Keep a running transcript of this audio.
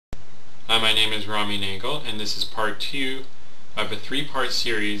Hi, my name is Rami Nagel, and this is part 2 of a 3-part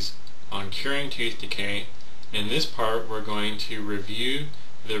series on curing tooth decay. In this part, we're going to review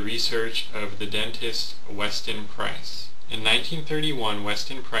the research of the dentist Weston Price. In 1931,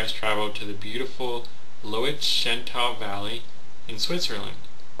 Weston Price traveled to the beautiful Lowenschental Valley in Switzerland.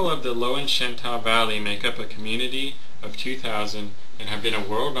 People of the Lowenschental Valley make up a community of 2,000 and have been a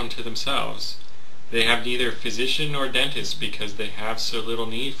world unto themselves. They have neither physician nor dentist because they have so little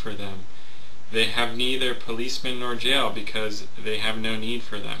need for them. They have neither policeman nor jail because they have no need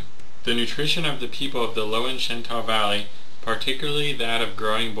for them. The nutrition of the people of the Lowenschental Valley, particularly that of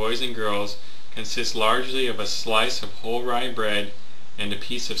growing boys and girls, consists largely of a slice of whole rye bread and a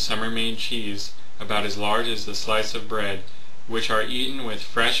piece of summer-made cheese about as large as the slice of bread, which are eaten with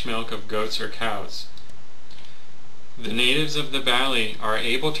fresh milk of goats or cows. The natives of the valley are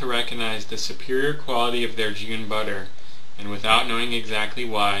able to recognize the superior quality of their June butter, and without knowing exactly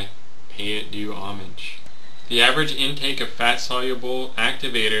why, pay it due homage. The average intake of fat-soluble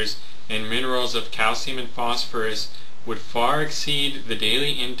activators and minerals of calcium and phosphorus would far exceed the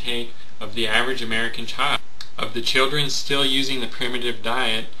daily intake of the average American child. Of the children still using the primitive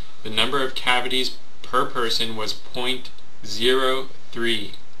diet, the number of cavities per person was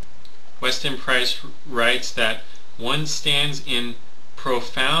 0.03. Weston Price writes that one stands in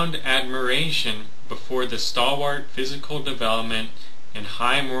profound admiration before the stalwart physical development and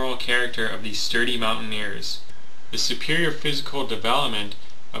high moral character of these sturdy mountaineers. The superior physical development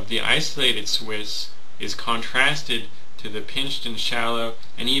of the isolated Swiss is contrasted to the pinched and shallow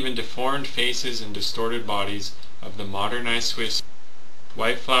and even deformed faces and distorted bodies of the modernized Swiss.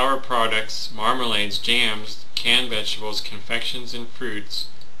 White flour products, marmalades, jams, canned vegetables, confections, and fruits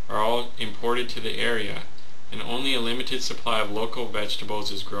are all imported to the area, and only a limited supply of local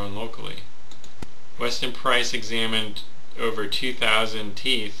vegetables is grown locally. Weston Price examined over 2,000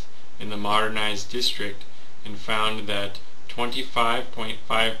 teeth in the modernized district and found that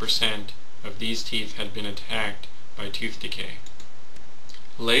 25.5% of these teeth had been attacked by tooth decay.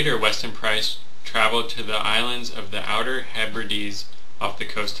 Later, Weston Price traveled to the islands of the Outer Hebrides off the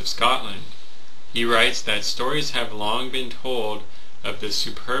coast of Scotland. He writes that stories have long been told of the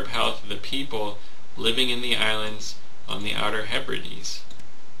superb health of the people living in the islands on the Outer Hebrides.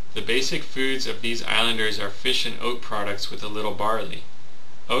 The basic foods of these islanders are fish and oat products with a little barley.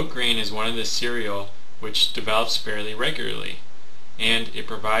 Oat grain is one of the cereal which develops fairly regularly, and it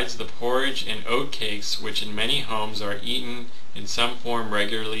provides the porridge and oat cakes which in many homes are eaten in some form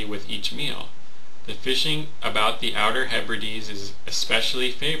regularly with each meal. The fishing about the Outer Hebrides is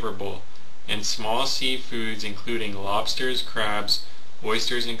especially favorable, and small seafoods including lobsters, crabs,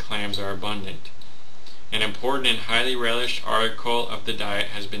 oysters, and clams are abundant. An important and highly relished article of the diet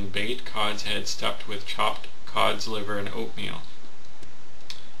has been baked cod's head stuffed with chopped cod's liver and oatmeal.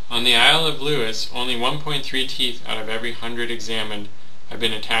 On the Isle of Lewis, only 1.3 teeth out of every 100 examined have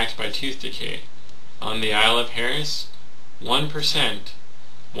been attacked by tooth decay. On the Isle of Harris, 1%,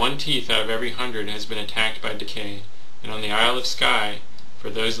 1 teeth out of every 100 has been attacked by decay, and on the Isle of Skye, for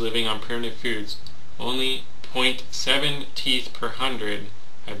those living on primitive foods, only 0.7 teeth per 100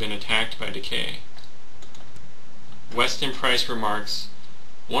 have been attacked by decay. Weston Price remarks,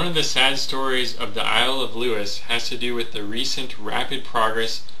 "One of the sad stories of the Isle of Lewis has to do with the recent rapid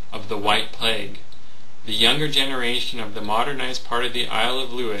progress of the White Plague. The younger generation of the modernized part of the Isle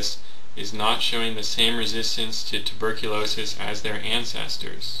of Lewis is not showing the same resistance to tuberculosis as their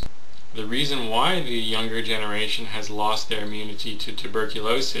ancestors. The reason why the younger generation has lost their immunity to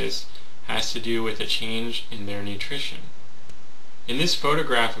tuberculosis has to do with a change in their nutrition." In this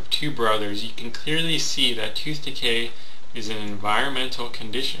photograph of two brothers, you can clearly see that tooth decay is an environmental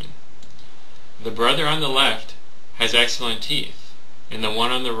condition. The brother on the left has excellent teeth, and the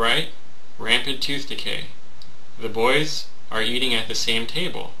one on the right, rampant tooth decay. The boys are eating at the same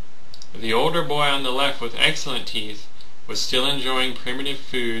table. The older boy on the left with excellent teeth was still enjoying primitive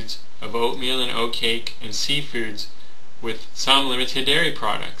foods of oatmeal and oat cake and seafoods with some limited dairy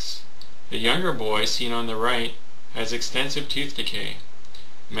products. The younger boy, seen on the right, has extensive tooth decay.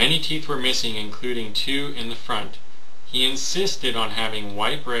 Many teeth were missing, including 2 in the front. He insisted on having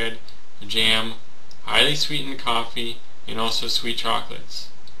white bread, jam, highly sweetened coffee, and also sweet chocolates.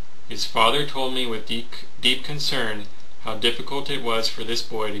 His father told me with deep concern how difficult it was for this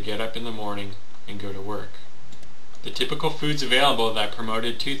boy to get up in the morning and go to work. The typical foods available that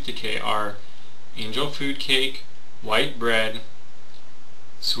promoted tooth decay are angel food cake, white bread,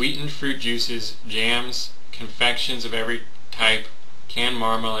 sweetened fruit juices, jams, confections of every type, canned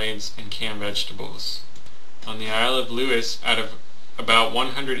marmalades, and canned vegetables. On the Isle of Lewis, out of about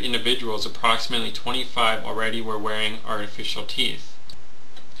 100 individuals, approximately 25 already were wearing artificial teeth.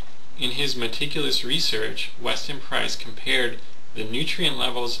 In his meticulous research, Weston Price compared the nutrient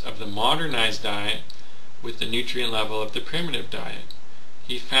levels of the modernized diet with the nutrient level of the primitive diet.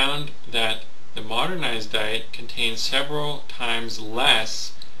 He found that the modernized diet contains several times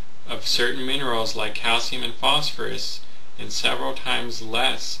less of certain minerals like calcium and phosphorus, and several times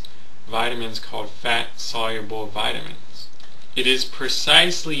less vitamins called fat-soluble vitamins. It is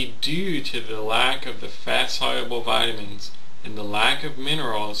precisely due to the lack of the fat-soluble vitamins and the lack of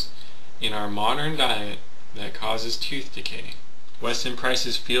minerals in our modern diet that causes tooth decay. Weston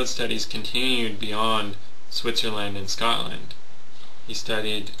Price's field studies continued beyond Switzerland and Scotland. He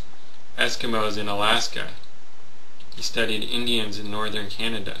studied Eskimos in Alaska. He studied Indians in northern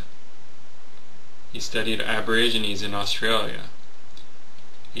Canada. He studied Aborigines in Australia.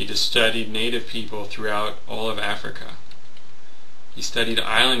 He studied native people throughout all of Africa. He studied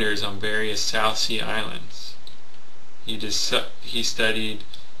islanders on various South Sea islands. He studied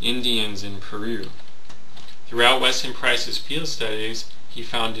Indians in Peru. Throughout Weston Price's field studies, he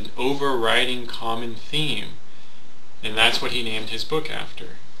found an overriding common theme, and that's what he named his book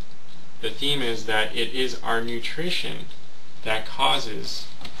after. The theme is that it is our nutrition that causes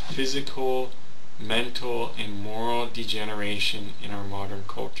physical, mental, and moral degeneration in our modern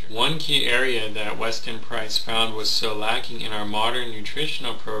culture. One key area that Weston Price found was so lacking in our modern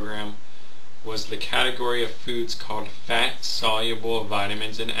nutritional program was the category of foods called fat-soluble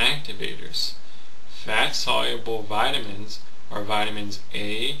vitamins and activators. Fat-soluble vitamins are vitamins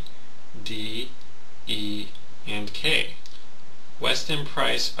A, D, E, and K. Weston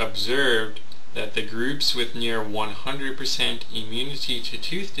Price observed that the groups with near 100% immunity to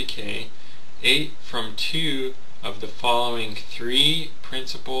tooth decay ate from two of the following three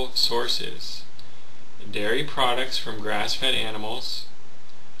principal sources: dairy products from grass-fed animals,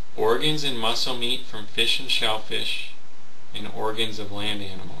 organs and muscle meat from fish and shellfish, and organs of land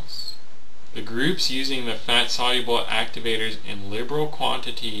animals. The groups using the fat-soluble activators in liberal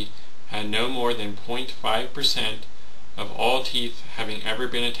quantity had no more than 0.5% of all teeth having ever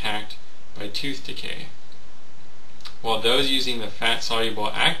been attacked by tooth decay, while those using the fat-soluble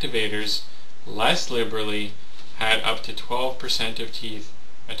activators less liberally had up to 12% of teeth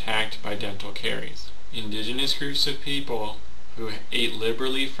attacked by dental caries. Indigenous groups of people who ate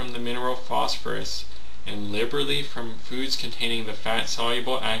liberally from the mineral phosphorus and liberally from foods containing the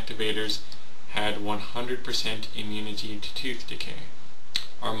fat-soluble activators had 100% immunity to tooth decay.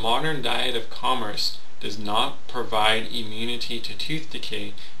 Our modern diet of commerce does not provide immunity to tooth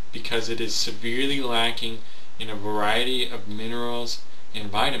decay because it is severely lacking in a variety of minerals and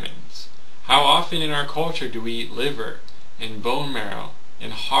vitamins. How often in our culture do we eat liver and bone marrow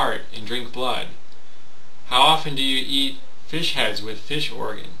and heart and drink blood? How often do you eat fish heads with fish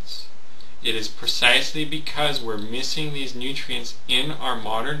organs? It is precisely because we're missing these nutrients in our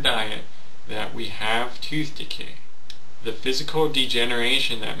modern diet that we have tooth decay. The physical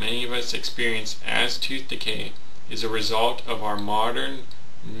degeneration that many of us experience as tooth decay is a result of our modern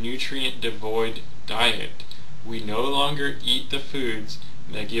nutrient-devoid diet. We no longer eat the foods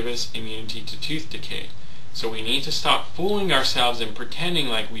that give us immunity to tooth decay. So we need to stop fooling ourselves and pretending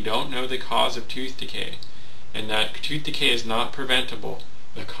like we don't know the cause of tooth decay, and that tooth decay is not preventable.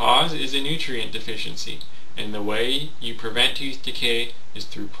 The cause is a nutrient deficiency, and the way you prevent tooth decay is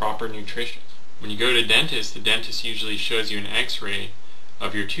through proper nutrition. When you go to the dentist usually shows you an x-ray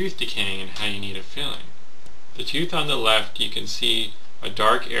of your tooth decaying and how you need a filling. The tooth on the left, you can see a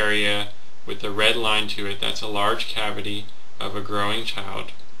dark area with a red line to it. That's a large cavity of a growing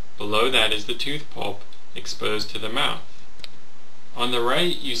child. Below that is the tooth pulp exposed to the mouth. On the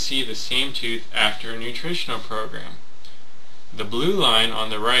right, you see the same tooth after a nutritional program. The blue line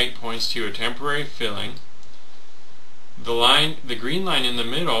on the right points to a temporary filling. The green line in the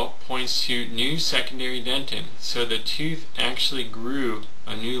middle points to new secondary dentin, so the tooth actually grew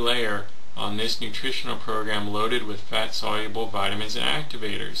a new layer on this nutritional program loaded with fat-soluble vitamins and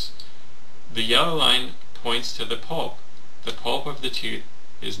activators. The yellow line points to the pulp. The pulp of the tooth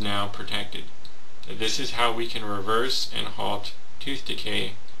is now protected. This is how we can reverse and halt tooth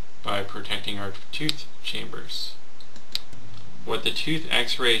decay, by protecting our tooth chambers. What the tooth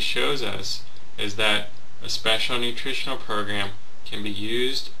x-ray shows us is that a special nutritional program can be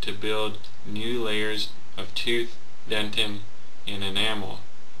used to build new layers of tooth, dentin, and enamel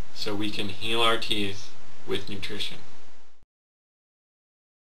so we can heal our teeth with nutrition.